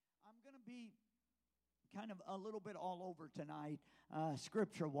kind of a little bit all over tonight,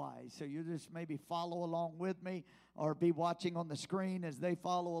 scripture-wise. So you just maybe follow along with me or be watching on the screen as they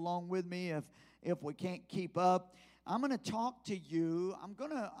follow along with me if we can't keep up. I'm going to talk to you. I'm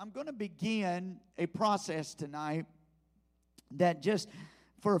going to begin a process tonight that just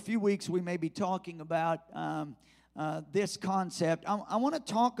for a few weeks we may be talking about this concept. I want to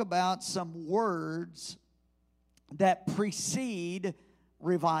talk about some words that precede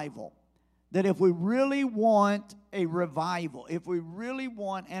revival. That if we really want a revival, if we really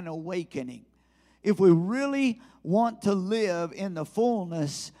want an awakening, if we really want to live in the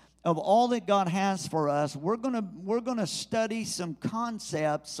fullness of all that God has for us, we're gonna study some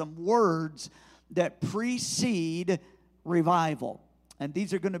concepts, some words that precede revival. And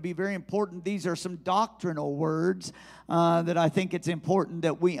these are going to be very important. These are some doctrinal words that I think it's important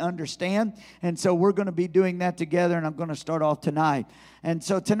that we understand. And so we're going to be doing that together, and I'm going to start off tonight. And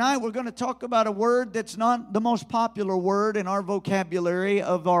so tonight we're going to talk about a word that's not the most popular word in our vocabulary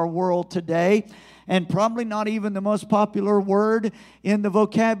of our world today, and probably not even the most popular word in the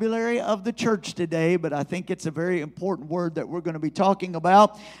vocabulary of the church today, but I think it's a very important word that we're going to be talking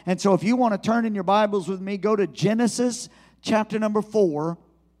about. And so if you want to turn in your Bibles with me, go to Genesis chapter number 4.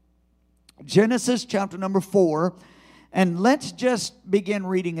 Genesis chapter number 4. And let's just begin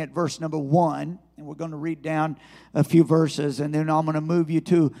reading at verse number 1. And we're going to read down a few verses. And then I'm going to move you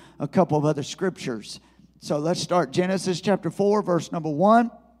to a couple of other scriptures. So let's start Genesis chapter 4, verse number 1.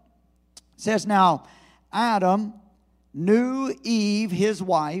 It says, "Now Adam knew Eve, his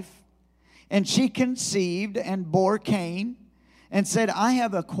wife, and she conceived and bore Cain, and said, I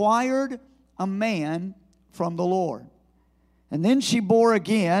have acquired a man from the Lord. And then she bore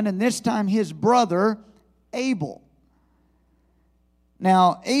again, and this time his brother Abel.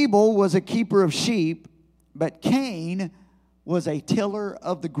 Now Abel was a keeper of sheep, but Cain was a tiller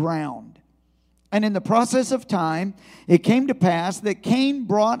of the ground. And in the process of time, it came to pass that Cain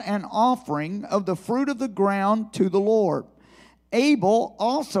brought an offering of the fruit of the ground to the Lord. Abel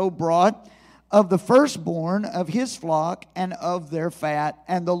also brought of the firstborn of his flock and of their fat.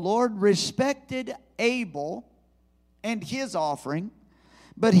 And the Lord respected Abel and his offering,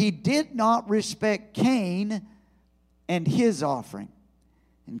 but he did not respect Cain and his offering.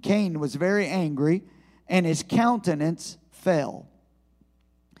 And Cain was very angry, and his countenance fell.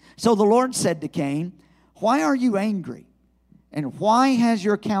 So the Lord said to Cain, Why are you angry? And why has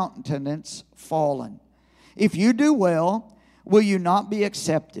your countenance fallen? If you do well, will you not be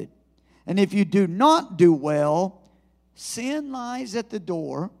accepted? And if you do not do well, sin lies at the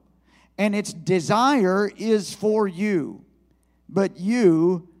door, and its desire is for you, but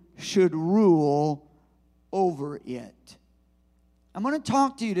you should rule over it." I'm going to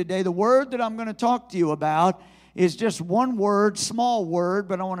talk to you today. The word that I'm going to talk to you about is just one word, small word,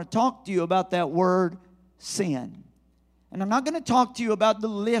 but I want to talk to you about that word, sin. And I'm not going to talk to you about the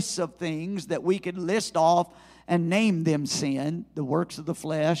lists of things that we could list off and name them sin, the works of the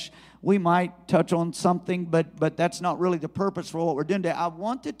flesh. We might touch on something, but that's not really the purpose for what we're doing today. I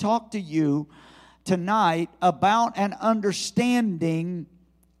want to talk to you tonight about an understanding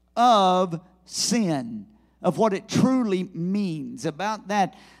of sin, of what it truly means, about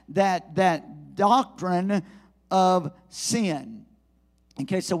that doctrine of sin.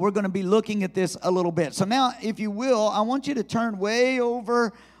 Okay, so we're going to be looking at this a little bit. So now, if you will, I want you to turn way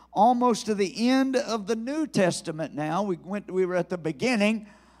over almost to the end of the New Testament now. We were at the beginning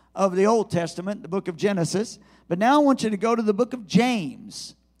of the Old Testament, the book of Genesis. But now I want you to go to the book of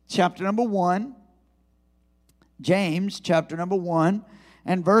James, chapter number 1. James, chapter number 1,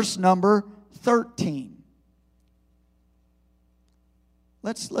 and verse number 13.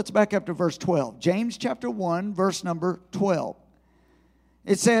 Let's back up to verse 12. James chapter 1, verse number 12.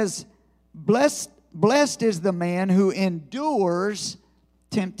 It says, Blessed is the man who endures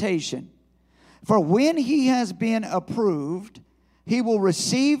temptation. For when he has been approved, he will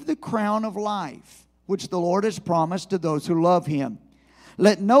receive the crown of life, which the Lord has promised to those who love him.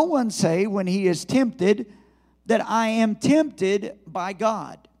 Let no one say when he is tempted that I am tempted by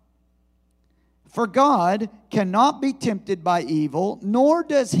God. For God cannot be tempted by evil, nor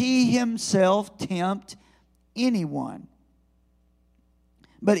does he himself tempt anyone.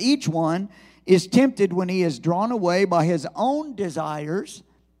 But each one is tempted when he is drawn away by his own desires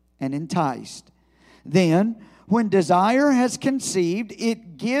and enticed. Then, when desire has conceived,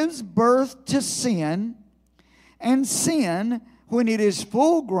 it gives birth to sin, and sin, when it is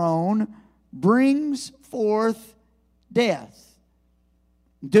full grown, brings forth death.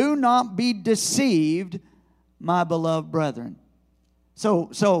 Do not be deceived, my beloved brethren.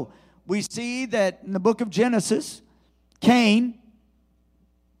 So we see that in the book of Genesis, Cain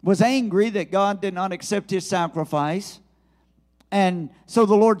was angry that God did not accept his sacrifice. And so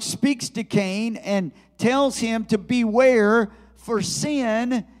the Lord speaks to Cain and tells him to beware, for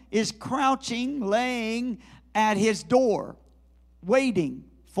sin is crouching, laying at his door, waiting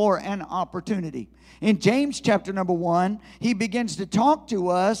for an opportunity. In James chapter number 1, he begins to talk to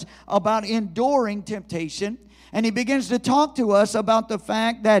us about enduring temptation. And he begins to talk to us about the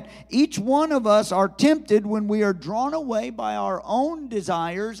fact that each one of us are tempted when we are drawn away by our own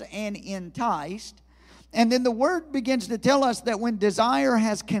desires and enticed. And then the Word begins to tell us that when desire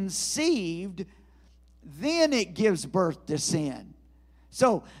has conceived, then it gives birth to sin.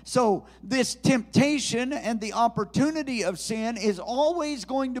 So this temptation and the opportunity of sin is always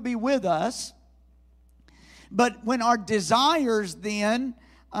going to be with us. But when our desires then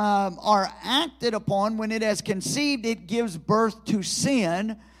are acted upon, when it has conceived, it gives birth to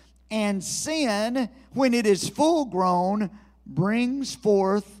sin. And sin, when it is full grown, brings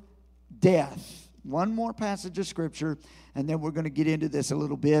forth death. One more passage of Scripture, and then we're going to get into this a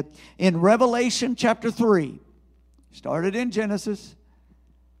little bit. In Revelation chapter 3, started in Genesis,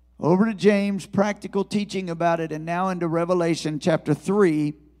 over to James, practical teaching about it, and now into Revelation chapter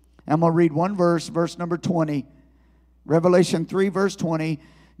 3. I'm going to read one verse, verse number 20. Revelation 3, verse 20.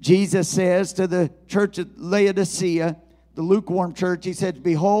 Jesus says to the church at Laodicea, the lukewarm church, he said,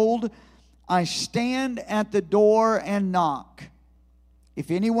 "Behold, I stand at the door and knock. If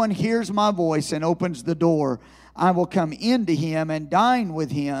anyone hears my voice and opens the door, I will come into him and dine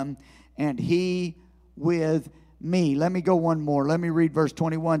with him, and he with me." Let me go one more. Let me read verse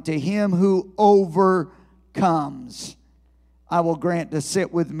 21. "To him who overcomes, I will grant to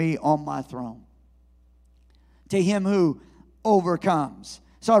sit with me on my throne." To him who overcomes.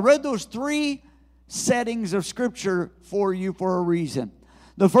 So I read those three settings of Scripture for you for a reason.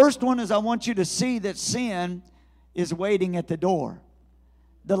 The first one is I want you to see that sin is waiting at the door.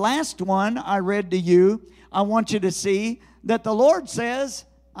 The last one I read to you, I want you to see that the Lord says,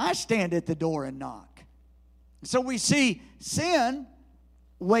 "I stand at the door and knock." So we see sin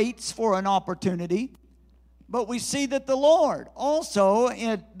waits for an opportunity, but we see that the Lord also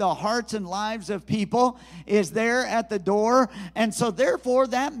in the hearts and lives of people is there at the door. And so therefore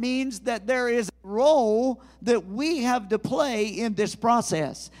that means that there is a role that we have to play in this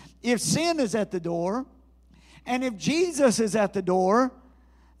process. If sin is at the door, and if Jesus is at the door,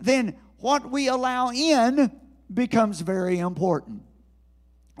 then what we allow in becomes very important.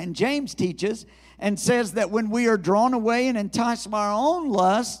 And James teaches and says that when we are drawn away and enticed by our own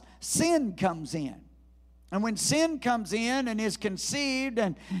lust, sin comes in. And when sin comes in and is conceived,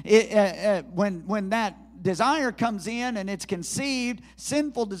 and when that desire comes in and it's conceived,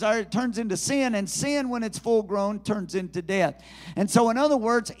 sinful desire, it turns into sin, and sin, when it's full grown, turns into death. And so in other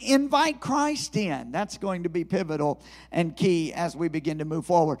words, invite Christ in. That's going to be pivotal and key as we begin to move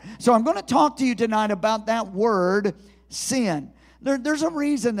forward. So I'm going to talk to you tonight about that word, sin. There's a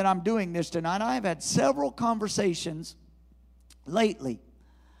reason that I'm doing this tonight. I've had several conversations lately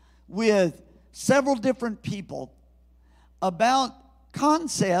with several different people about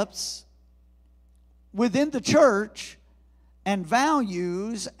concepts within the church and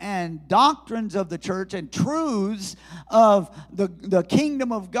values and doctrines of the church and truths of the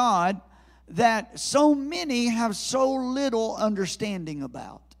kingdom of God that so many have so little understanding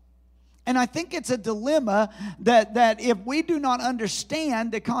about. And I think it's a dilemma that if we do not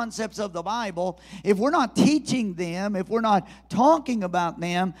understand the concepts of the Bible, if we're not teaching them, if we're not talking about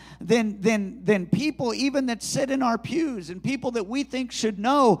them, then people even that sit in our pews and people that we think should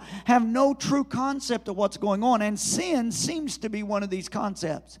know have no true concept of what's going on. And sin seems to be one of these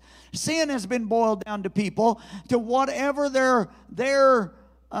concepts. Sin has been boiled down to people to whatever their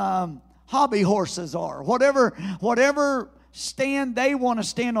hobby horses are, whatever stand they want to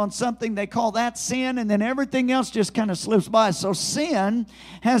stand on something, they call that sin, and then everything else just kind of slips by. So sin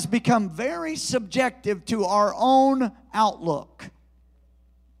has become very subjective to our own outlook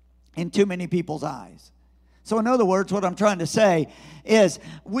in too many people's eyes. So in other words, what I'm trying to say is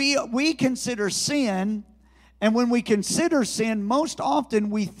we consider sin, and when we consider sin, most often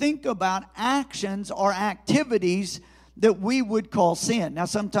we think about actions or activities that we would call sin. Now,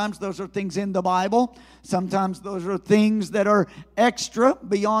 sometimes those are things in the Bible. Sometimes those are things that are extra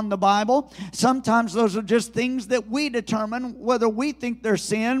beyond the Bible. Sometimes those are just things that we determine whether we think they're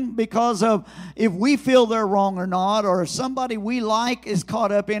sin because of if we feel they're wrong or not, or if somebody we like is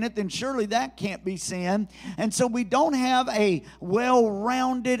caught up in it, then surely that can't be sin. And so we don't have a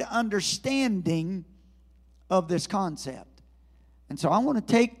well-rounded understanding of this concept. And so I want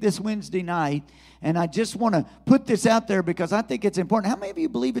to take this Wednesday night, and I just want to put this out there because I think it's important. How many of you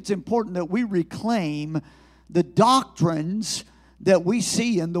believe it's important that we reclaim the doctrines that we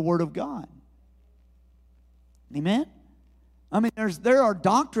see in the Word of God. Amen? I mean, there are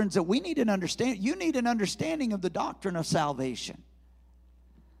doctrines that we need an understanding. You need an understanding of the doctrine of salvation.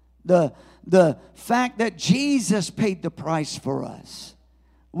 The fact that Jesus paid the price for us.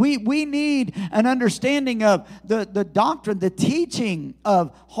 We need an understanding of the doctrine, the teaching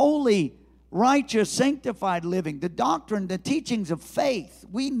of holy, righteous, sanctified living, the doctrine, the teachings of faith.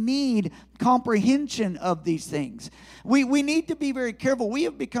 We need comprehension of these things. We need to be very careful. We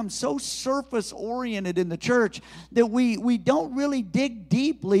have become so surface-oriented in the church that we don't really dig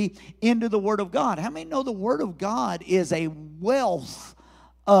deeply into the Word of God. How many know the Word of God is a wealth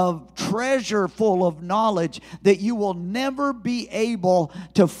of treasure full of knowledge that you will never be able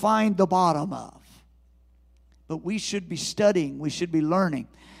to find the bottom of? But we should be studying. We should be learning.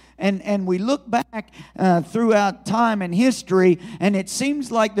 And we look back throughout time and history, and it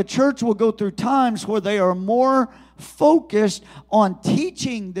seems like the church will go through times where they are more focused on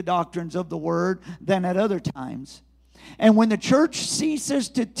teaching the doctrines of the Word than at other times. And when the church ceases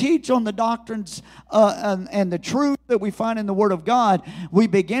to teach on the doctrines and the truth that we find in the Word of God, we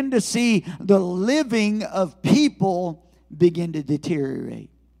begin to see the living of people begin to deteriorate.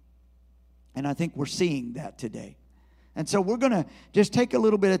 And I think we're seeing that today. And so we're going to just take a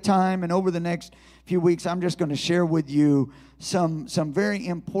little bit of time, and over the next few weeks, I'm just going to share with you some very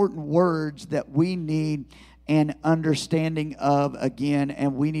important words that we need an understanding of again,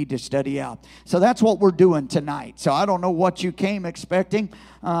 and we need to study out. So that's what we're doing tonight. So I don't know what you came expecting,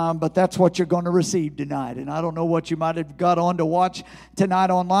 but that's what you're going to receive tonight. And I don't know what you might have got on to watch tonight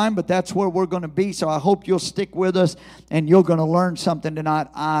online, but that's where we're going to be. So I hope you'll stick with us, and you're going to learn something tonight,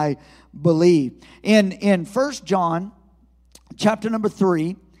 I believe. In 1 John chapter number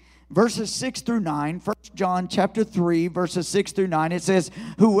 3, verses 6 through 9, 1 John chapter 3, verses 6 through 9, it says,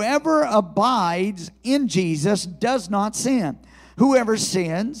 "Whoever abides in Jesus does not sin. Whoever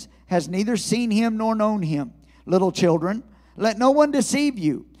sins has neither seen him nor known him. Little children, let no one deceive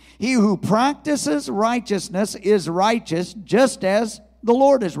you. He who practices righteousness is righteous, just as the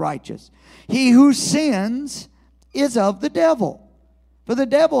Lord is righteous. He who sins is of the devil, for the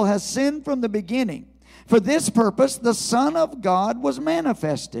devil has sinned from the beginning. For this purpose the Son of God was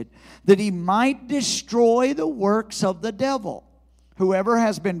manifested, that he might destroy the works of the devil. Whoever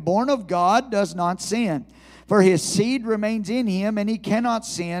has been born of God does not sin, for his seed remains in him, and he cannot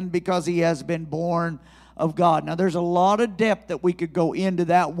sin because he has been born of God." Now, there's a lot of depth that we could go into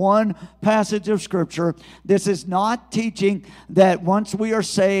that one passage of Scripture. This is not teaching that once we are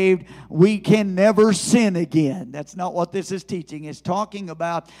saved, we can never sin again. That's not what this is teaching. It's talking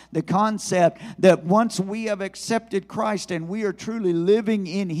about the concept that once we have accepted Christ and we are truly living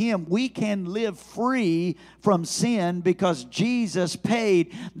in Him, we can live free from sin because Jesus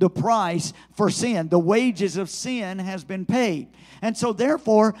paid the price for sin. The wages of sin has been paid. And so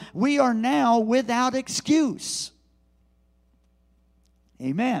therefore, we are now without excuse.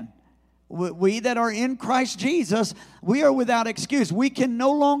 Amen. We that are in Christ Jesus, we are without excuse. We can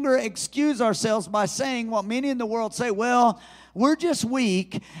no longer excuse ourselves by saying what many in the world say, well, we're just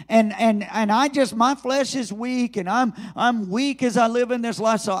weak, and my flesh is weak, and I'm weak as I live in this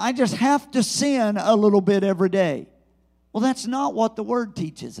life, so I just have to sin a little bit every day. Well, that's not what the Word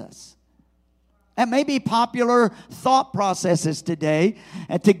teaches us. That may be popular thought processes today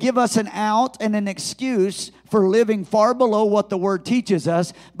to give us an out and an excuse for living far below what the Word teaches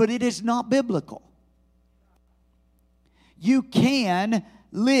us, but it is not biblical. You can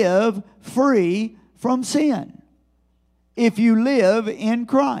live free from sin if you live in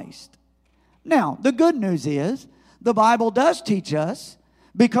Christ. Now, the good news is the Bible does teach us,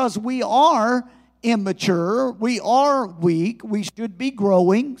 because we are immature, we are weak, we should be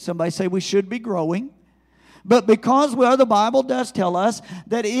growing. Somebody say we should be growing. But because the Bible does tell us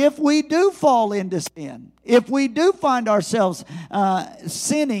that if we do fall into sin, if we do find ourselves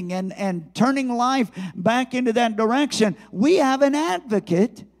sinning and turning life back into that direction, we have an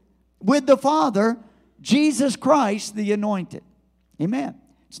advocate with the Father, Jesus Christ, the Anointed. Amen.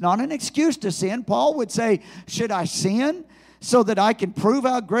 It's not an excuse to sin. Paul would say, should I sin so that I can prove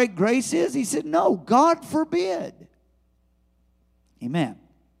how great grace is? He said, no, God forbid. Amen.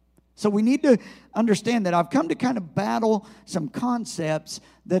 So we need to understand that I've come to kind of battle some concepts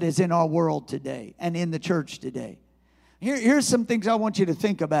that is in our world today and in the church today. Here's some things I want you to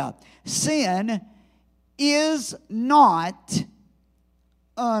think about. Sin is not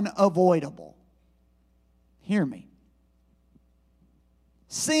unavoidable. Hear me.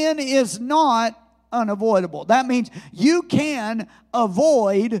 Sin is not unavoidable. That means you can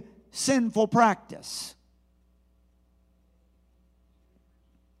avoid sinful practice.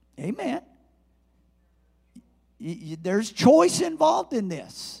 Amen. there's choice involved in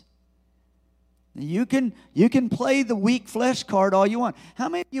this. You can play the weak flesh card all you want. How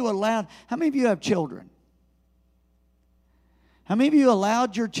many of you have children? How many of you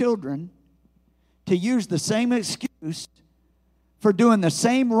allowed your children to use the same excuse for doing the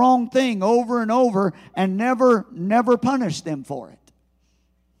same wrong thing over and over and never punish them for it?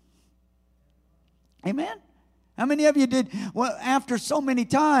 Amen? How many of you did? Well, after so many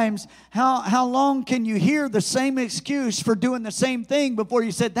times, how long can you hear the same excuse for doing the same thing before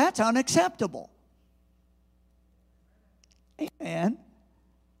you said, that's unacceptable? Amen.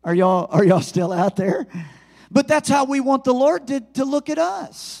 Are y'all still out there? But that's how we want the Lord to look at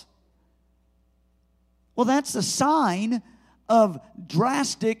us. Well, that's the sign of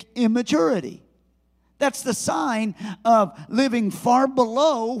drastic immaturity. That's the sign of living far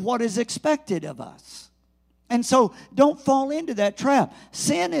below what is expected of us. And so don't fall into that trap.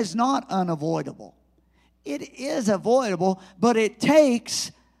 Sin is not unavoidable. It is avoidable, but it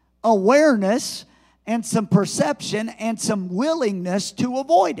takes awareness and some perception and some willingness to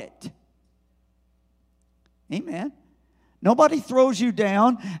avoid it. Amen. Nobody throws you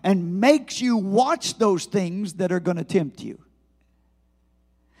down and makes you watch those things that are going to tempt you.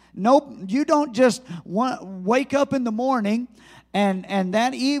 Nope, you don't just wake up in the morning and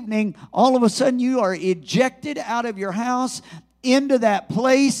that evening, all of a sudden you are ejected out of your house into that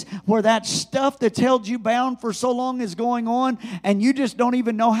place where that stuff that's held you bound for so long is going on, and you just don't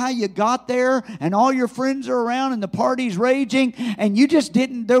even know how you got there, and all your friends are around and the party's raging, and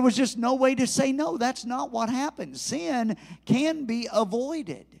there was just no way to say no. That's not what happens. Sin can be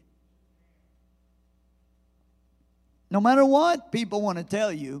avoided. No matter what people want to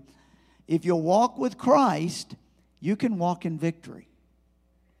tell you, if you'll walk with Christ, you can walk in victory.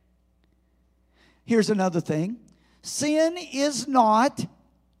 Here's another thing. Sin is not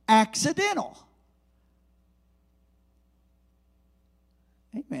accidental.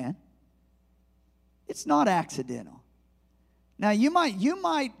 Amen. It's not accidental. Now, you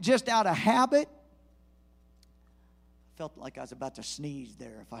might just out of habit. I felt like I was about to sneeze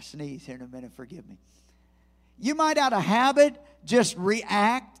there. If I sneeze here in a minute, forgive me. You might out of habit just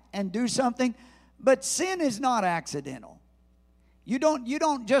react and do something, but sin is not accidental. You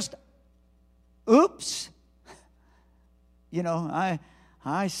don't just, oops. You know,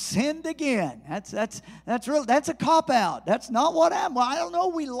 I sinned again. That's a cop-out. That's not what happened. Well, I don't know.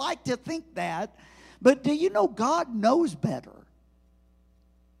 We like to think that. But do you know God knows better?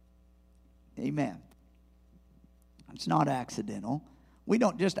 Amen. It's not accidental. We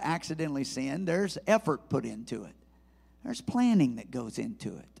don't just accidentally sin. There's effort put into it. There's planning that goes into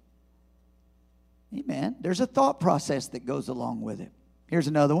it. Amen. There's a thought process that goes along with it. Here's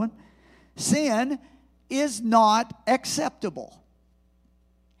another one. Sin is not acceptable.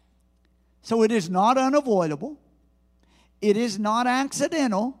 So it is not unavoidable. It is not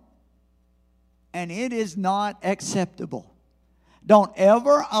accidental. And it is not acceptable. Don't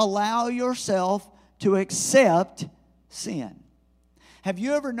ever allow yourself to accept sin. Have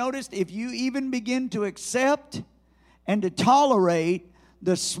you ever noticed if you even begin to accept and to tolerate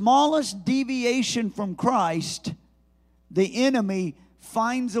the smallest deviation from Christ, the enemy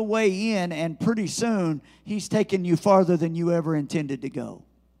finds a way in, and pretty soon he's taken you farther than you ever intended to go.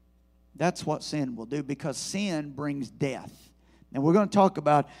 That's what sin will do, because sin brings death. And we're going to talk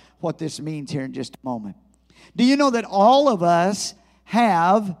about what this means here in just a moment. Do you know that all of us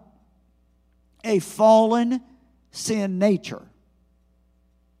have a fallen sin nature?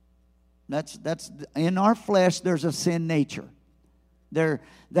 That's in our flesh, there's a sin nature.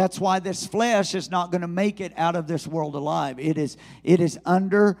 That's why this flesh is not going to make it out of this world alive. It is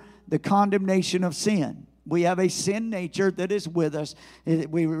under the condemnation of sin. We have a sin nature that is with us.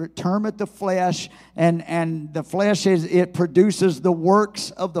 We term it the flesh, and the flesh it produces the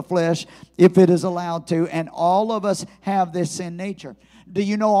works of the flesh if it is allowed to. And all of us have this sin nature. Do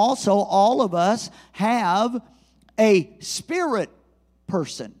you know also all of us have a spirit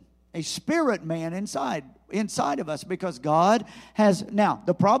person, a spirit man inside of us, because God has. Now,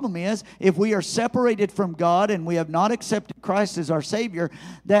 the problem is, if we are separated from God and we have not accepted Christ as our Savior,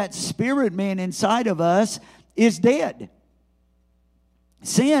 that spirit man inside of us is dead.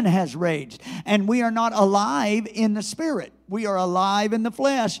 Sin has raged, and we are not alive in the spirit. We are alive in the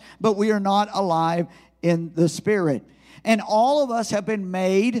flesh, but we are not alive in the spirit. And all of us have been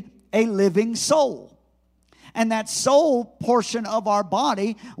made a living soul. And that soul portion of our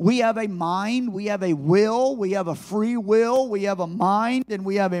body, we have a mind, we have a will, we have a free will, we have a mind, and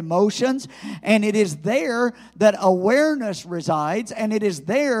we have emotions. And it is there that awareness resides, and it is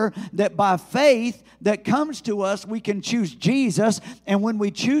there that by faith that comes to us, we can choose Jesus. And when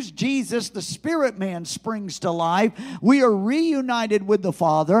we choose Jesus, the spirit man springs to life. We are reunited with the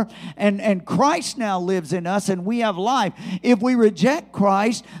Father, and Christ now lives in us, and we have life. If we reject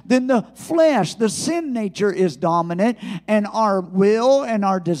Christ, then the flesh, the sin nature is dominant, and our will and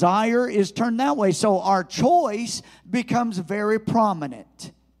our desire is turned that way. So our choice becomes very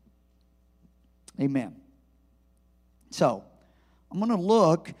prominent. Amen. So, I'm going to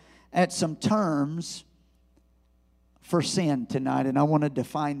look at some terms for sin tonight, and I want to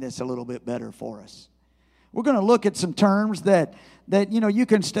define this a little bit better for us. We're going to look at some terms that you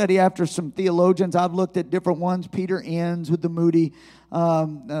can study after some theologians. I've looked at different ones. Peter Enns with the Moody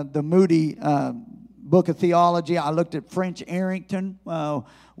Book of Theology. I looked at French Arrington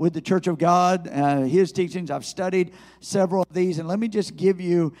with the Church of God, his teachings. I've studied several of these, and let me just give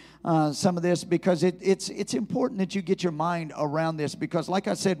you some of this, because it's important that you get your mind around this, because like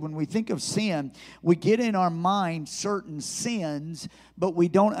I said, when we think of sin, we get in our mind certain sins, but we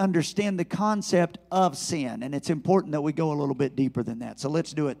don't understand the concept of sin, and it's important that we go a little bit deeper than that. So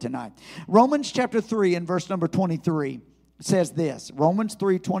let's do it tonight. Romans chapter 3 and verse number 23 says this. Romans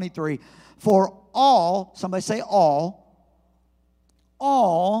 3:23. For all, somebody say all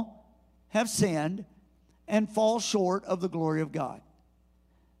have sinned and fall short of the glory of God.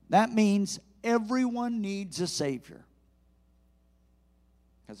 That means everyone needs a Savior.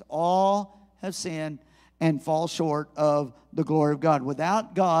 Because all have sinned and fall short of the glory of God.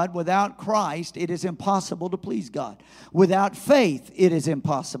 Without God, without Christ, it is impossible to please God. Without faith, it is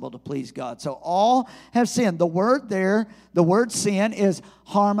impossible to please God. So all have sinned. The word there, the word sin is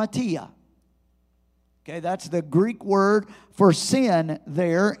harmatia. Okay, that's the Greek word for sin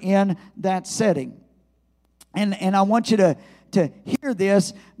there in that setting. And I want you to hear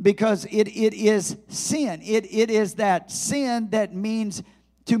this, because it is sin. It is that sin that means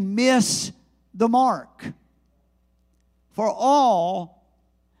to miss the mark. For all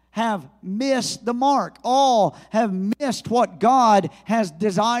have missed the mark. All have missed what God has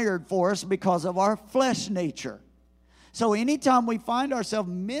desired for us because of our flesh nature. So anytime we find ourselves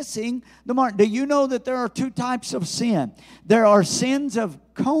missing the mark, do you know that there are two types of sin? There are sins of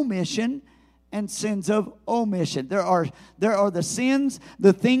commission and sins of omission. There are the sins,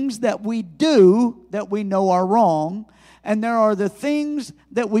 the things that we do that we know are wrong, and there are the things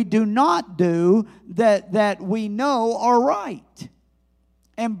that we do not do that we know are right.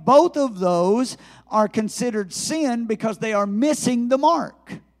 And both of those are considered sin because they are missing the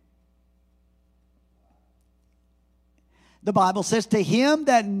mark. The Bible says, to him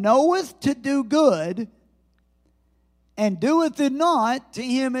that knoweth to do good and doeth it not, to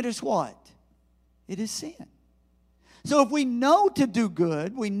him it is what? It is sin. So if we know to do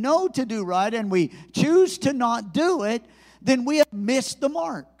good, we know to do right, and we choose to not do it, then we have missed the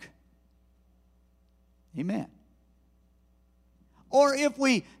mark. Amen. Or if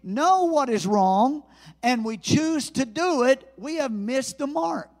we know what is wrong and we choose to do it, we have missed the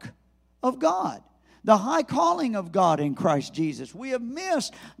mark of God. The high calling of God in Christ Jesus. We have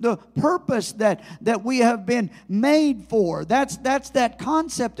missed the purpose that we have been made for. That's that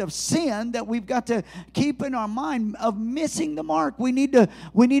concept of sin that we've got to keep in our mind, of missing the mark. We need to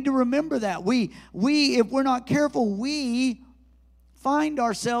remember that. We if we're not careful, we find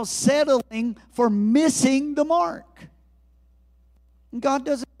ourselves settling for missing the mark. God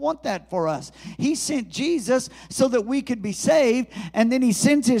doesn't want that for us. He sent Jesus so that we could be saved, and then He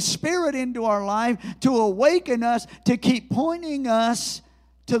sends His Spirit into our life to awaken us, to keep pointing us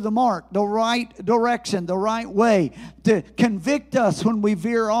to the mark, the right direction, the right way, to convict us when we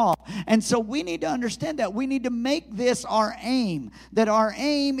veer off. And so we need to understand that. We need to make this our aim, that our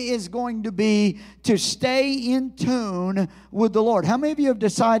aim is going to be to stay in tune with the Lord. How many of you have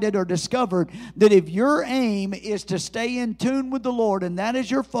decided or discovered that if your aim is to stay in tune with the Lord, and that is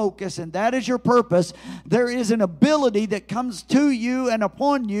your focus and that is your purpose, there is an ability that comes to you and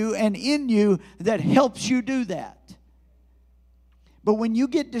upon you and in you that helps you do that? But when you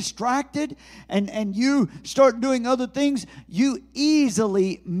get distracted and you start doing other things, you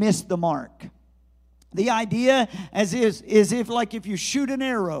easily miss the mark. The idea is if like if you shoot an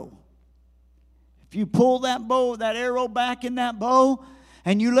arrow, if you pull that arrow back in that bow,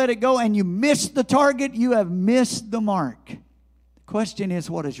 and you let it go and you miss the target, you have missed the mark. The question is,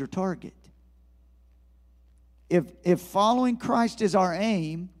 what is your target? If following Christ is our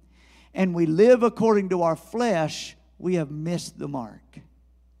aim and we live according to our flesh, we have missed the mark.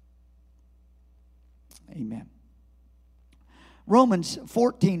 Amen. Romans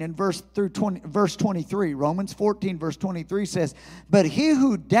 14 and verse 23. Romans 14 verse 23 says, "But he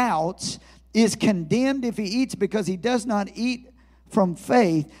who doubts is condemned if he eats, because he does not eat from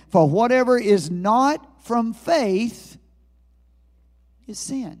faith. For whatever is not from faith is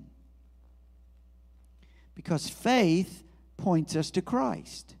sin." Because faith points us to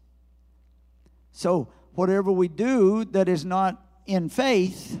Christ. So whatever we do that is not in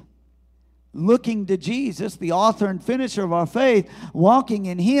faith, looking to Jesus, the author and finisher of our faith, walking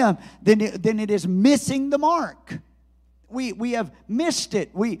in Him, then it is missing the mark. We have missed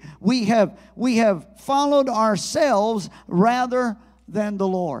it. We have followed ourselves rather than the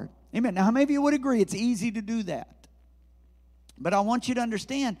Lord. Amen. Now, how many of you would agree it's easy to do that? But I want you to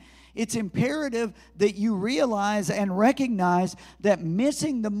understand, it's imperative that you realize and recognize that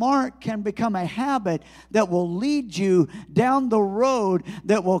missing the mark can become a habit that will lead you down the road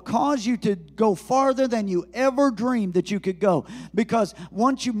that will cause you to go farther than you ever dreamed that you could go. Because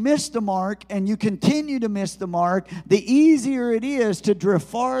once you miss the mark and you continue to miss the mark, the easier it is to drift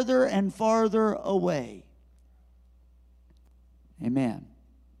farther and farther away. Amen.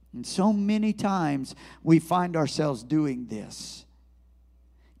 And so many times we find ourselves doing this.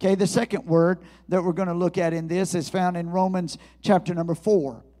 Okay, the second word that we're going to look at in this is found in Romans chapter number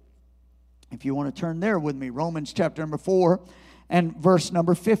 4. If you want to turn there with me, Romans chapter number 4 and verse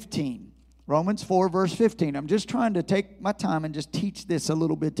number 15. Romans 4 verse 15. I'm just trying to take my time and just teach this a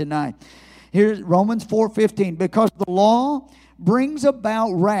little bit tonight. Here's Romans 4:15. "Because the law brings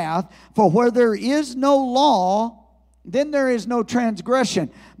about wrath, for where there is no law, then there is no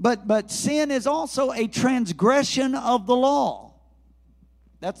transgression. But sin is also a transgression of the law."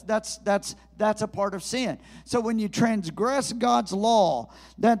 That's a part of sin. So when you transgress God's law,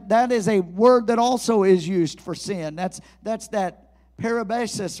 that is a word that also is used for sin. That's that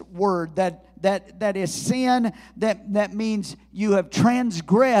parabasis word that is sin, that means you have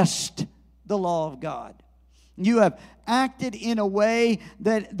transgressed the law of God. You have acted in a way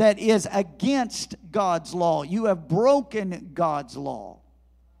that is against God's law. You have broken God's law.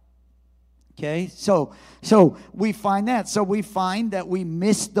 Okay, so we find that. So we find that we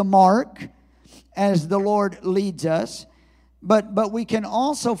miss the mark as the Lord leads us. But we can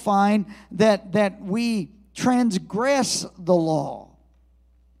also find that we transgress the law.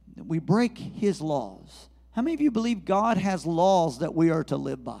 That we break His laws. How many of you believe God has laws that we are to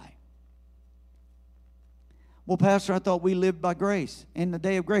live by? Well, Pastor, I thought we lived by grace. In the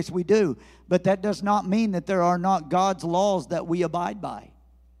day of grace, we do. But that does not mean that there are not God's laws that we abide by.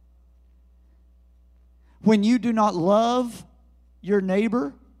 When you do not love your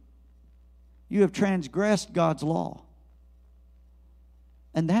neighbor, you have transgressed God's law.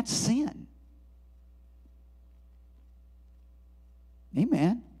 And that's sin.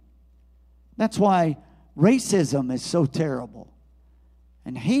 Amen. That's why racism is so terrible.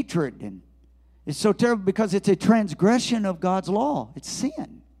 And hatred is so terrible, because it's a transgression of God's law. It's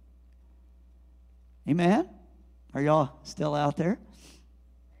sin. Amen. Are y'all still out there?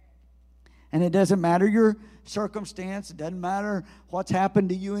 And it doesn't matter your circumstance. It doesn't matter what's happened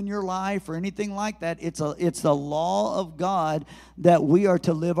to you in your life or anything like that. It's the law of God that we are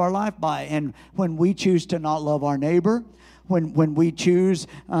to live our life by. And when we choose to not love our neighbor, when we choose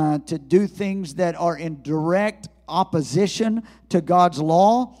to do things that are in direct opposition to God's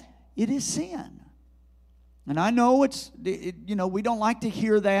law, it is sin. And I know we don't like to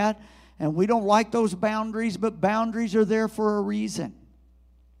hear that, and we don't like those boundaries, but boundaries are there for a reason.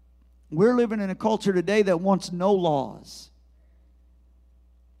 We're living in a culture today that wants no laws.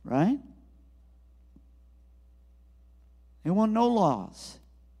 Right? They want no laws.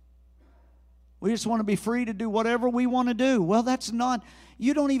 We just want to be free to do whatever we want to do. Well,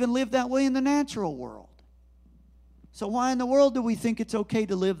 you don't even live that way in the natural world. So why in the world do we think it's okay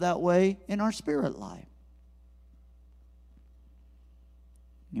to live that way in our spirit life?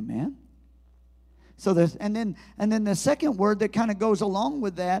 Amen? So and then the second word that kind of goes along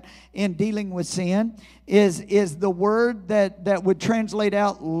with that in dealing with sin is the word that would translate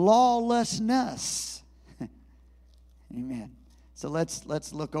out lawlessness. Amen. So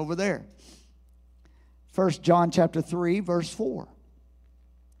let's look over there. 1 John chapter 3 verse 4.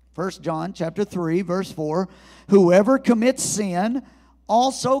 1 John chapter 3 verse 4. Whoever commits sin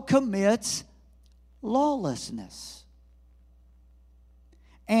also commits lawlessness.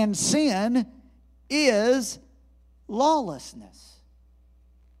 And sin is lawlessness.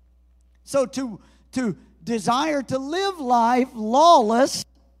 So to desire to live life lawless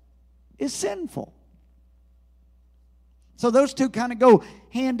is sinful. So those two kind of go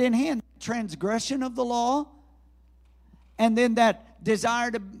hand in hand. Transgression of the law And then that desire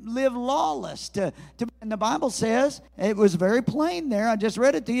to live lawless. And the Bible says, it was very plain there, I just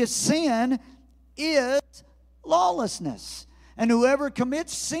read it to you, sin is lawlessness. And whoever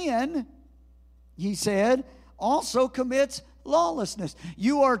commits sin, he said, also commits lawlessness.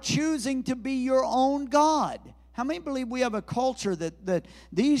 You are choosing to be your own God. How many believe we have a culture that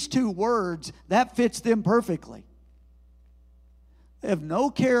these two words, that fits them perfectly? They have no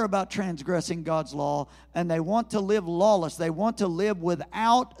care about transgressing God's law, and they want to live lawless. They want to live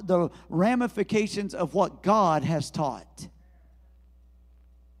without the ramifications of what God has taught.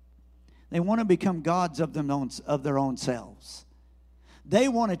 They want to become gods of their own selves. They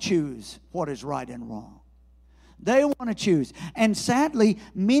want to choose what is right and wrong. They want to choose. And sadly,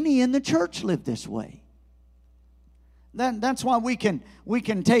 many in the church live this way. That's why we can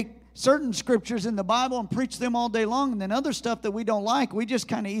take certain scriptures in the Bible and preach them all day long, and then other stuff that we don't like, we just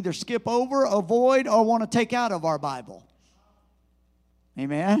kind of either skip over, avoid, or want to take out of our Bible.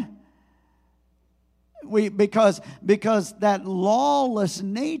 Amen? Because that lawless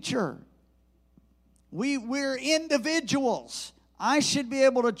nature, we're individuals. I should be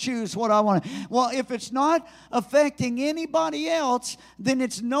able to choose what I want. Well, if it's not affecting anybody else, then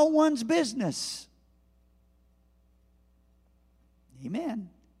it's no one's business. Amen.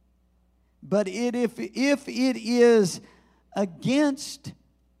 But if it is against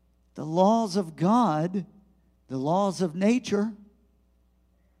the laws of God, the laws of nature,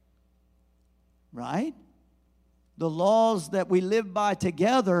 right? The laws that we live by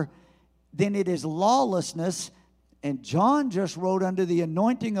together, then it is lawlessness. And John just wrote under the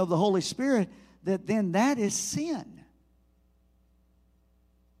anointing of the Holy Spirit that then that is sin.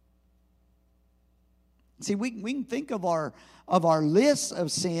 See, we can think of our lists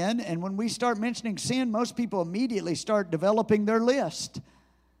of sin, and when we start mentioning sin, most people immediately start developing their list.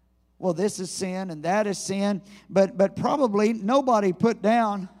 Well, this is sin and that is sin, but probably nobody put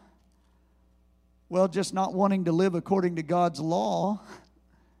down, well, just not wanting to live according to God's law,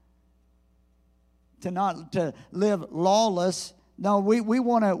 to live lawless. No, we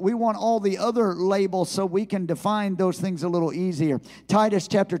want all the other labels so we can define those things a little easier. Titus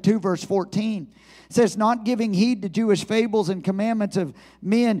chapter 2 verse 14 says, not giving heed to Jewish fables and commandments of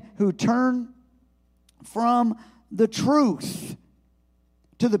men who turn from the truth.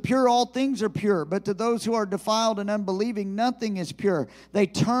 To the pure all things are pure, but to those who are defiled and unbelieving nothing is pure. They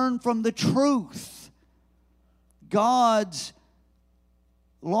turn from the truth. God's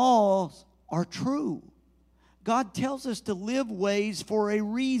laws are true. God tells us to live ways for a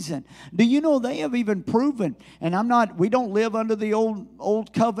reason. Do you know they have even proven, and we don't live under the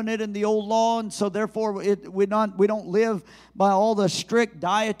old covenant and the old law, and so therefore we don't live by all the strict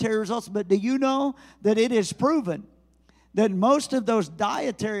dietary results, but do you know that it is proven that most of those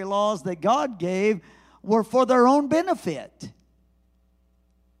dietary laws that God gave were for their own benefit?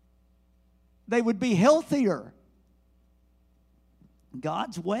 They would be healthier.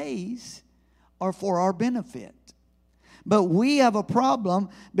 God's ways are for our benefit. But we have a problem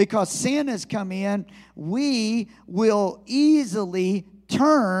because sin has come in. We will easily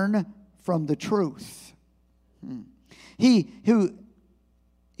turn from the truth. He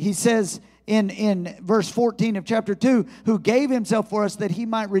says in verse 14 of chapter 2, who gave himself for us that he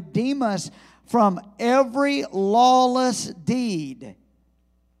might redeem us from every lawless deed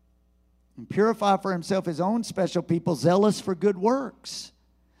and purify for himself his own special people, zealous for good works.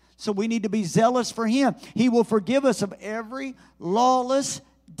 So we need to be zealous for him. He will forgive us of every lawless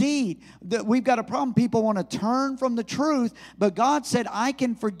deed. We've got a problem. People want to turn from the truth, but God said, I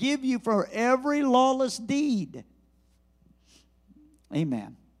can forgive you for every lawless deed.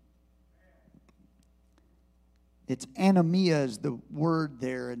 Amen. It's anomia is the word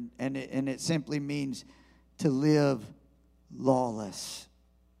there, and it simply means to live lawless.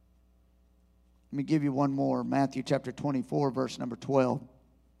 Let me give you one more. Matthew chapter 24, verse number 12.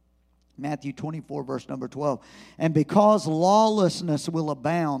 Matthew 24, verse number 12. And because lawlessness will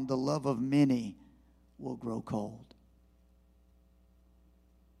abound, the love of many will grow cold.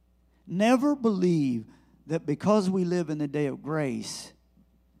 Never believe that because we live in the day of grace,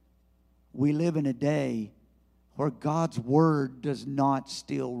 we live in a day where God's word does not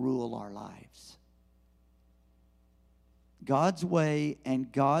still rule our lives. God's way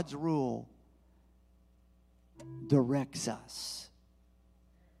and God's rule directs us.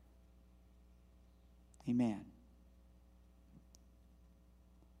 Amen.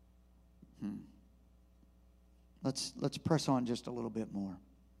 Let's press on just a little bit more.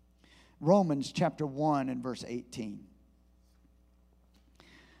 Romans chapter 1 and verse 18.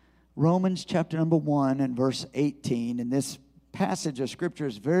 Romans chapter number 1 and verse 18. And this passage of Scripture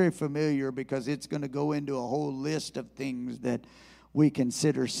is very familiar because it's going to go into a whole list of things that we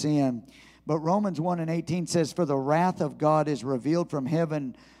consider sin. But Romans 1:18 says, "For the wrath of God is revealed from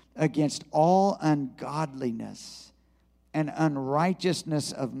heaven against all ungodliness and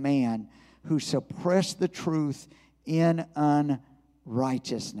unrighteousness of man who suppress the truth in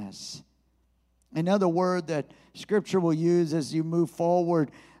unrighteousness." Another word that Scripture will use as you move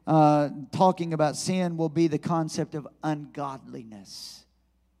forward talking about sin will be the concept of ungodliness.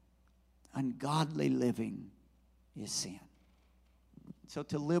 Ungodly living is sin. So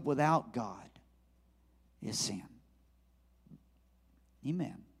to live without God is sin.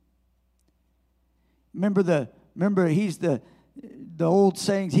 Amen. Remember he's the old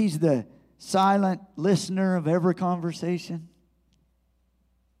sayings, he's the silent listener of every conversation.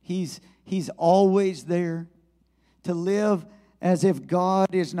 He's always there. To live as if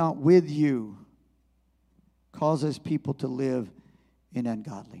God is not with you causes people to live in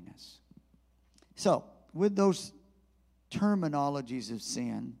ungodliness. So, with those terminologies of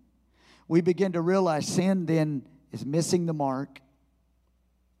sin, we begin to realize sin then is missing the mark.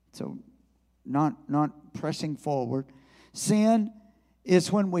 So, not pressing forward. Sin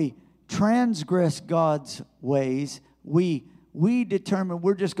is when we transgress God's ways. We determine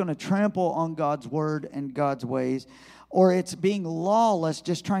we're just going to trample on God's word and God's ways. Or it's being lawless,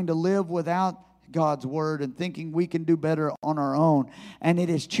 just trying to live without God's word and thinking we can do better on our own. And it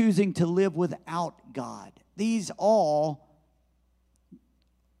is choosing to live without God. These all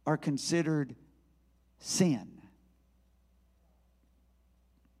are considered sin,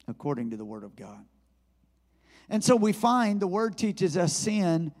 according to the Word of God. And so we find the Word teaches us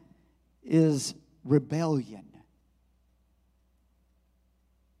sin is rebellion.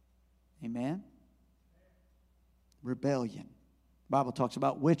 Amen? Rebellion. The Bible talks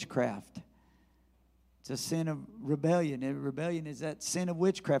about witchcraft. It's a sin of rebellion. And rebellion is that sin of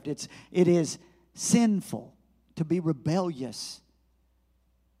witchcraft. It is sinful to be rebellious.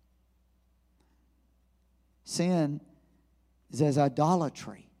 Sin is as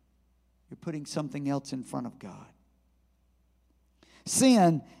idolatry. You're putting something else in front of God.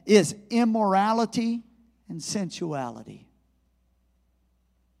 Sin is immorality and sensuality.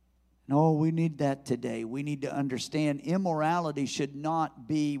 No, we need that today. We need to understand immorality should not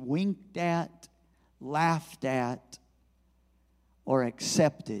be winked at, laughed at, or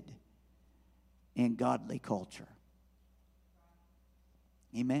accepted in godly culture.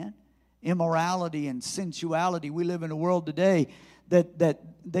 Amen? Immorality and sensuality. We live in a world today that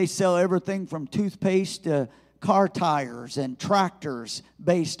they sell everything from toothpaste to car tires and tractors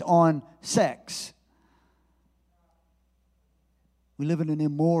based on sex. We live in an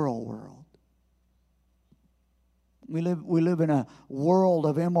immoral world. We live in a world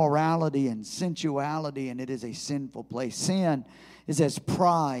of immorality and sensuality, and it is a sinful place. Sin is as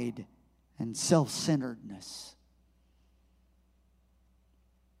pride and self-centeredness.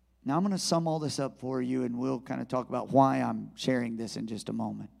 Now I'm going to sum all this up for you, and we'll kind of talk about why I'm sharing this in just a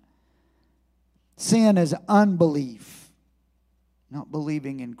moment. Sin is unbelief, not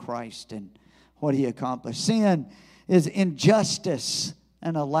believing in Christ and what He accomplished. Sin is injustice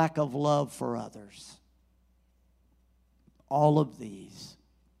and a lack of love for others. All of these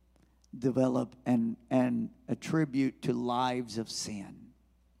develop and attribute to lives of sin.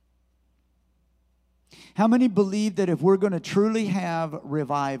 How many believe that if we're going to truly have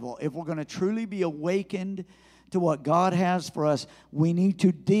revival, if we're going to truly be awakened to what God has for us, we need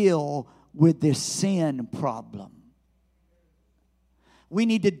to deal with this sin problem? We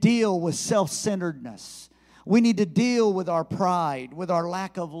need to deal with self-centeredness. We need to deal with our pride, with our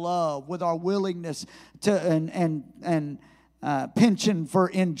lack of love, with our willingness to penchant for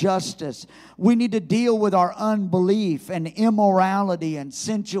injustice. We need to deal with our unbelief and immorality and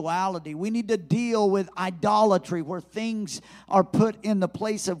sensuality. We need to deal with idolatry, where things are put in the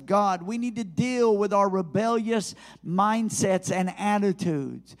place of God. We need to deal with our rebellious mindsets and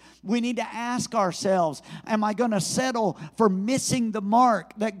attitudes. We need to ask ourselves, am I going to settle for missing the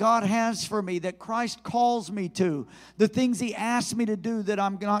mark that God has for me, that Christ calls me to, the things He asked me to do that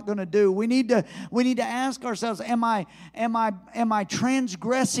I'm not going to do? We need to ask ourselves, am I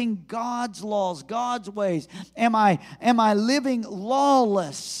transgressing God's laws, God's ways? Am I living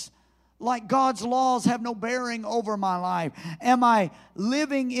lawless, like God's laws have no bearing over my life? Am I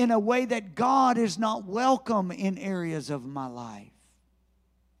living in a way that God is not welcome in areas of my life?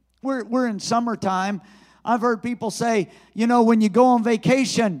 We're in summertime. I've heard people say, when you go on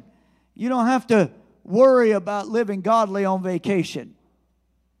vacation, you don't have to worry about living godly on vacation.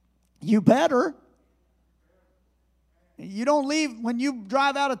 You better. You don't leave, when you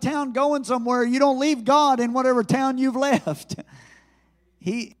drive out of town going somewhere, you don't leave God in whatever town you've left.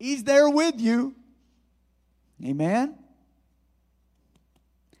 He's there with you. Amen?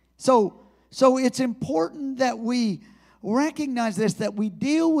 So it's important that we recognize this, that we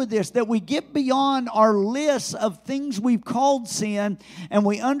deal with this, that we get beyond our list of things we've called sin, and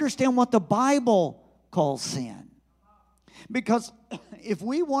we understand what the Bible calls sin. Because if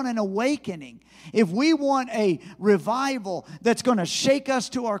we want an awakening, if we want a revival that's going to shake us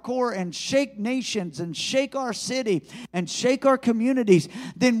to our core and shake nations and shake our city and shake our communities,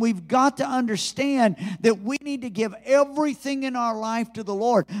 then we've got to understand that we need to give everything in our life to the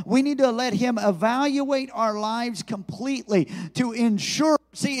Lord. We need to let Him evaluate our lives completely to ensure.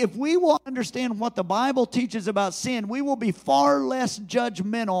 See, if we will understand what the Bible teaches about sin, we will be far less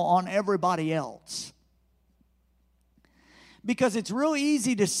judgmental on everybody else. Because it's real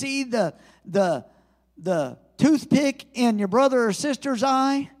easy to see the toothpick in your brother or sister's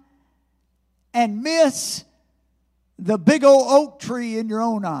eye and miss the big old oak tree in your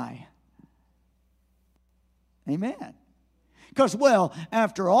own eye. Amen. Because, well,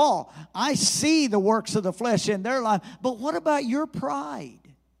 after all, I see the works of the flesh in their life. But what about your pride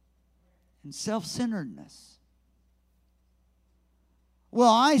and self-centeredness? Well,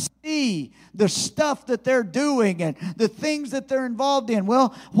 I see the stuff that they're doing and the things that they're involved in.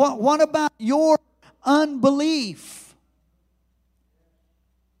 Well, what about your unbelief?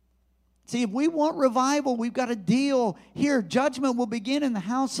 See, if we want revival, we've got to deal here. Judgment will begin in the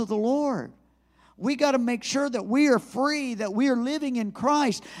house of the Lord. We got to make sure that we are free, that we are living in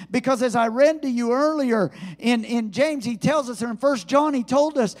Christ. Because as I read to you earlier in James, he tells us, or in 1 John, he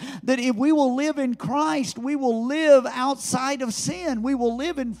told us that if we will live in Christ, we will live outside of sin. We will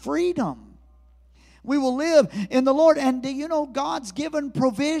live in freedom. We will live in the Lord. And do you know God's given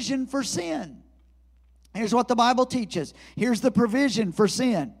provision for sin? Here's what the Bible teaches. Here's the provision for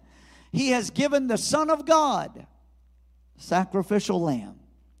sin. He has given the Son of God, sacrificial lamb,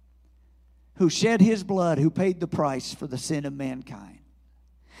 who shed His blood, who paid the price for the sin of mankind.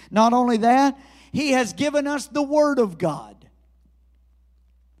 Not only that, He has given us the Word of God.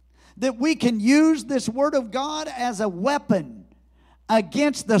 That we can use this Word of God as a weapon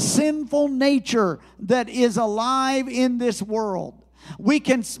against the sinful nature that is alive in this world. We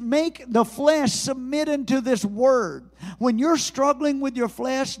can make the flesh submit into this Word. When you're struggling with your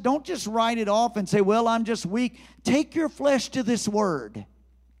flesh, don't just write it off and say, well, I'm just weak. Take your flesh to this Word.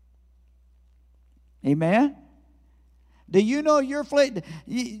 Amen? Do you know your flesh?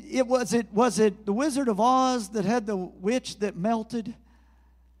 Was it the Wizard of Oz that had the witch that melted?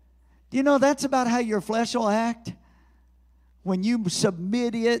 Do you know that's about how your flesh will act? When you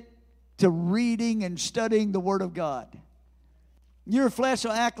submit it to reading and studying the Word of God. Your flesh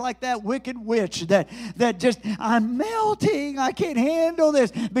will act like that wicked witch that just, I'm melting, I can't handle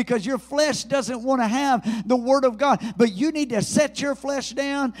this, because your flesh doesn't want to have the Word of God. But you need to set your flesh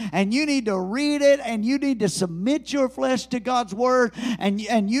down, and you need to read it, and you need to submit your flesh to God's Word, and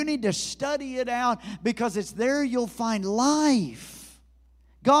you need to study it out, because it's there you'll find life.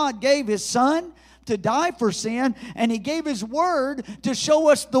 God gave His Son to die for sin, and He gave His Word to show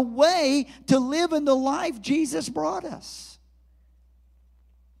us the way to live in the life Jesus brought us.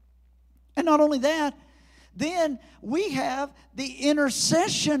 And not only that, then we have the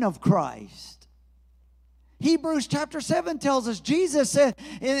intercession of Christ. Hebrews chapter 7 tells us, Jesus said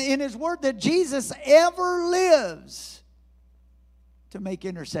in His Word that Jesus ever lives to make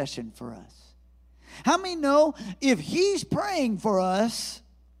intercession for us. How many know if He's praying for us,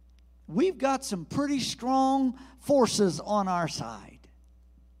 we've got some pretty strong forces on our side?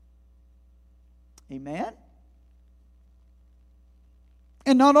 Amen?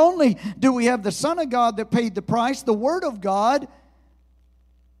 And not only do we have the Son of God that paid the price, the Word of God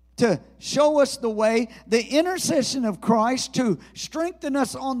to show us the way, the intercession of Christ to strengthen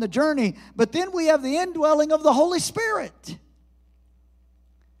us on the journey, but then we have the indwelling of the Holy Spirit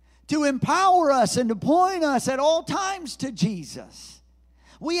to empower us and to point us at all times to Jesus.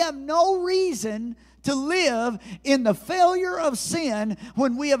 We have no reason to live in the failure of sin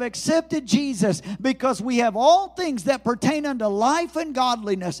when we have accepted Jesus, because we have all things that pertain unto life and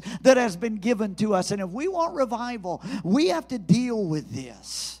godliness that has been given to us. And if we want revival, we have to deal with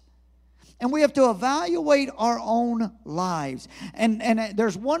this. And we have to evaluate our own lives. And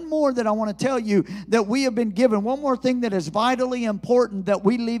there's one more that I want to tell you that we have been given. One more thing that is vitally important that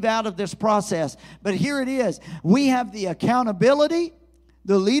we leave out of this process. But here it is. We have the accountability,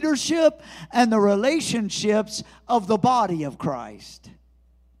 the leadership, and the relationships of the body of Christ.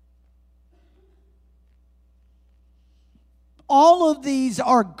 All of these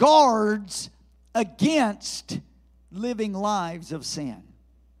are guards against living lives of sin.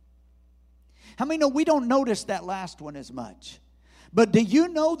 How many know we don't notice that last one as much? But do you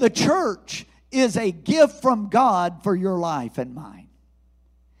know the church is a gift from God for your life and mine?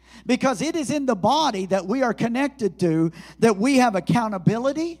 Because it is in the body that we are connected to that we have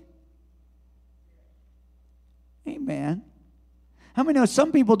accountability. Amen. How many know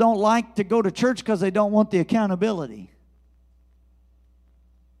some people don't like to go to church because they don't want the accountability?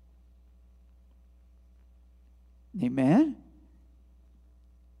 Amen.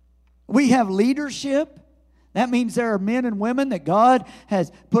 We have leadership. That means there are men and women that God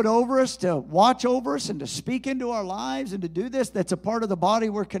has put over us to watch over us and to speak into our lives and to do this. That's a part of the body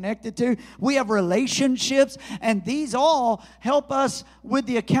we're connected to. We have relationships, and these all help us with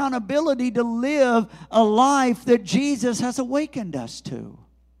the accountability to live a life that Jesus has awakened us to.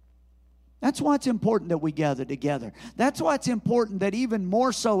 That's why it's important that we gather together. That's why it's important that even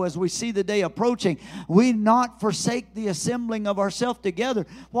more so as we see the day approaching, we not forsake the assembling of ourselves together.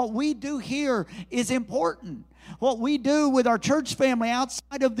 What we do here is important. What we do with our church family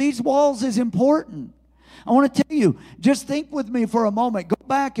outside of these walls is important. I want to tell you, just think with me for a moment. Go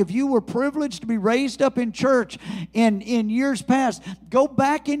back, if you were privileged to be raised up in church in years past, go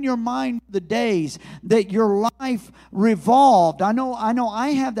back in your mind the days that your life revolved. I know I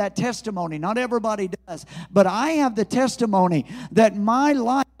have that testimony. Not everybody does. But I have the testimony that my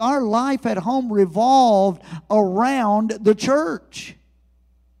life, our life at home revolved around the church.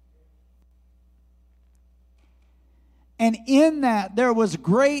 And in that, there was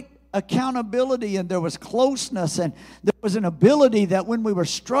great accountability, and there was closeness, and there was an ability that when we were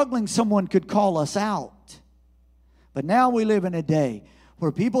struggling, someone could call us out. But now we live in a day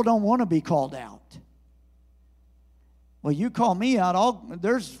where people don't want to be called out. Well, you call me out,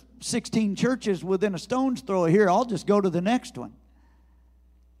 there's 16 churches within a stone's throw here. I'll just go to the next one.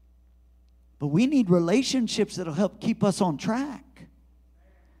 But we need relationships that'll help keep us on track.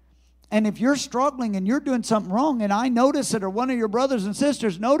 And if you're struggling and you're doing something wrong, and I notice it, or one of your brothers and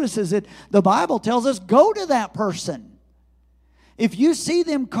sisters notices it, the Bible tells us, go to that person. If you see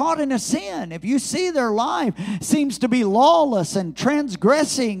them caught in a sin, if you see their life seems to be lawless and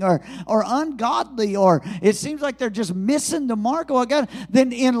transgressing or ungodly, or it seems like they're just missing the mark,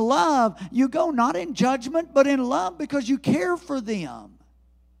 then in love, you go, not in judgment, but in love, because you care for them.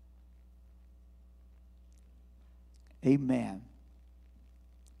 Amen.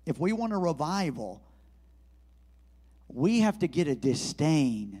 If we want a revival, we have to get a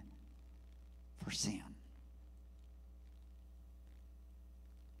disdain for sin.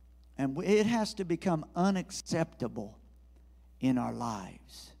 And it has to become unacceptable in our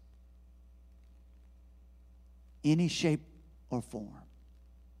lives, any shape or form.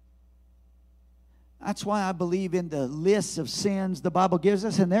 That's why I believe in the lists of sins the Bible gives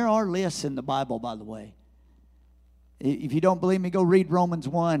us, and there are lists in the Bible, by the way. If you don't believe me, go read Romans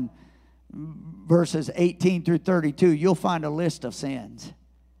 1, verses 18 through 32. You'll find a list of sins.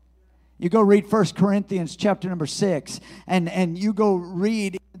 You go read 1 Corinthians chapter number 6, and you go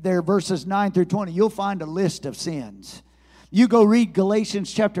read there verses 9 through 20. You'll find a list of sins. You go read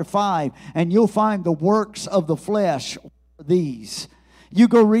Galatians chapter 5, and you'll find the works of the flesh, these. You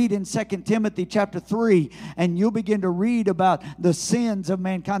go read in 2 Timothy chapter 3, and you'll begin to read about the sins of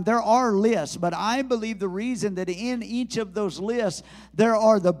mankind. There are lists, but I believe the reason that in each of those lists, there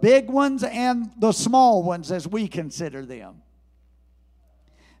are the big ones and the small ones as we consider them.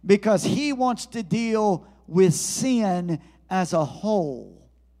 Because He wants to deal with sin as a whole,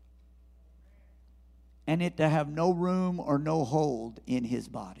 and it to have no room or no hold in His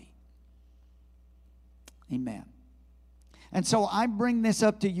body. Amen. And so I bring this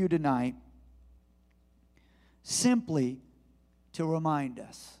up to you tonight simply to remind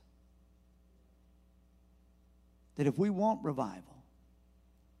us that if we want revival,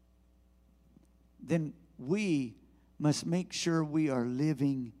 then we must make sure we are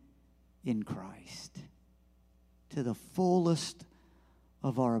living in Christ to the fullest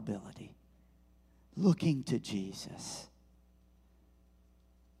of our ability, looking to Jesus.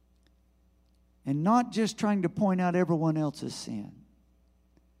 And not just trying to point out everyone else's sin,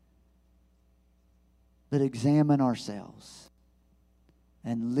 but examine ourselves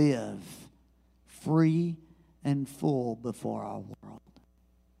and live free and full before our world.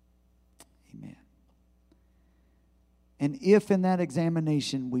 Amen. And if in that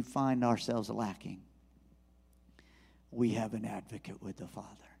examination we find ourselves lacking, we have an advocate with the Father,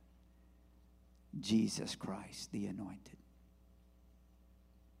 Jesus Christ, the Anointed.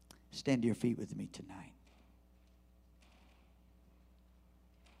 Stand to your feet with me tonight.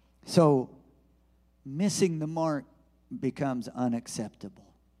 So, missing the mark becomes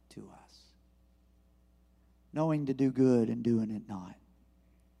unacceptable to us. knowing to do good and doing it not.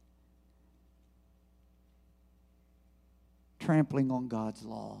 Trampling on God's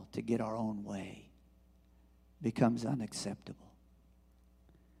law to get our own way becomes unacceptable.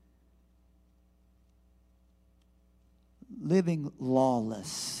 Living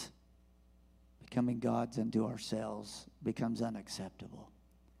lawless, becoming gods unto ourselves, becomes unacceptable.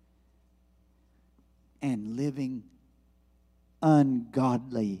 And living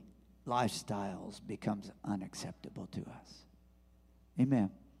ungodly lifestyles becomes unacceptable to us.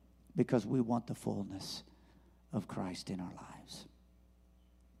 Amen. Because we want the fullness of Christ in our lives.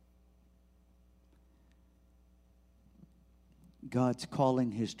 God's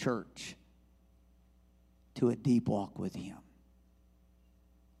calling His church to a deep walk with Him.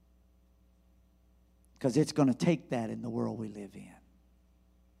 Because it's going to take that in the world we live in.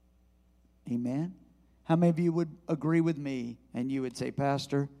 Amen? How many of you would agree with me and you would say,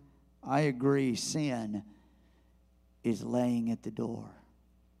 Pastor, I agree, sin is laying at the door,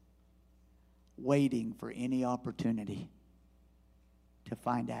 waiting for any opportunity to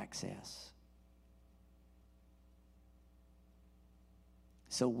find access.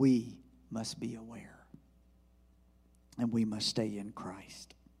 So we must be aware. And we must stay in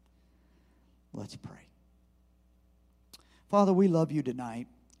Christ. Let's pray. Father, we love you tonight.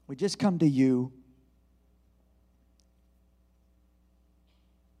 We just come to you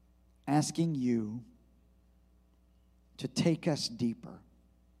asking you to take us deeper.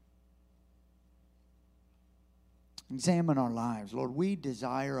 Examine our lives. Lord, we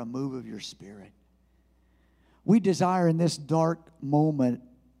desire a move of your Spirit. We desire in this dark moment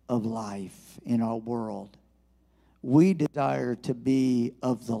of life in our world, we desire to be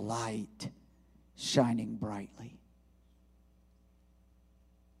of the light shining brightly.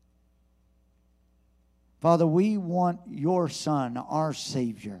 Father, we want your Son, our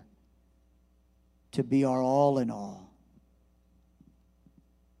Savior, to be our all in all,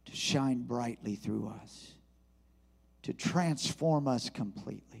 to shine brightly through us, to transform us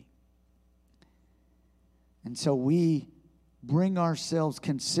completely. And so we bring ourselves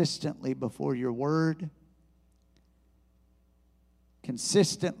consistently before your word,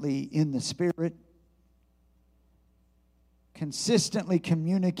 consistently in the Spirit, consistently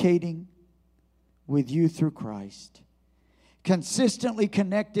communicating with you through Christ, consistently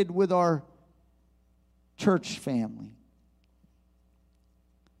connected with our church family,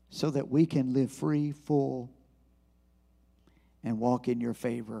 so that we can live free, full, and walk in your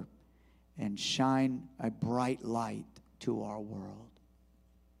favor and shine a bright light to our world.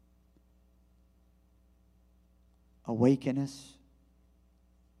 Awaken us.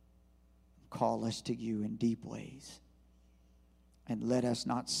 Call us to you in deep ways. And let us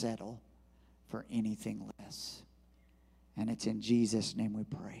not settle for anything less. And it's in Jesus' name we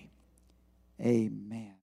pray. Amen.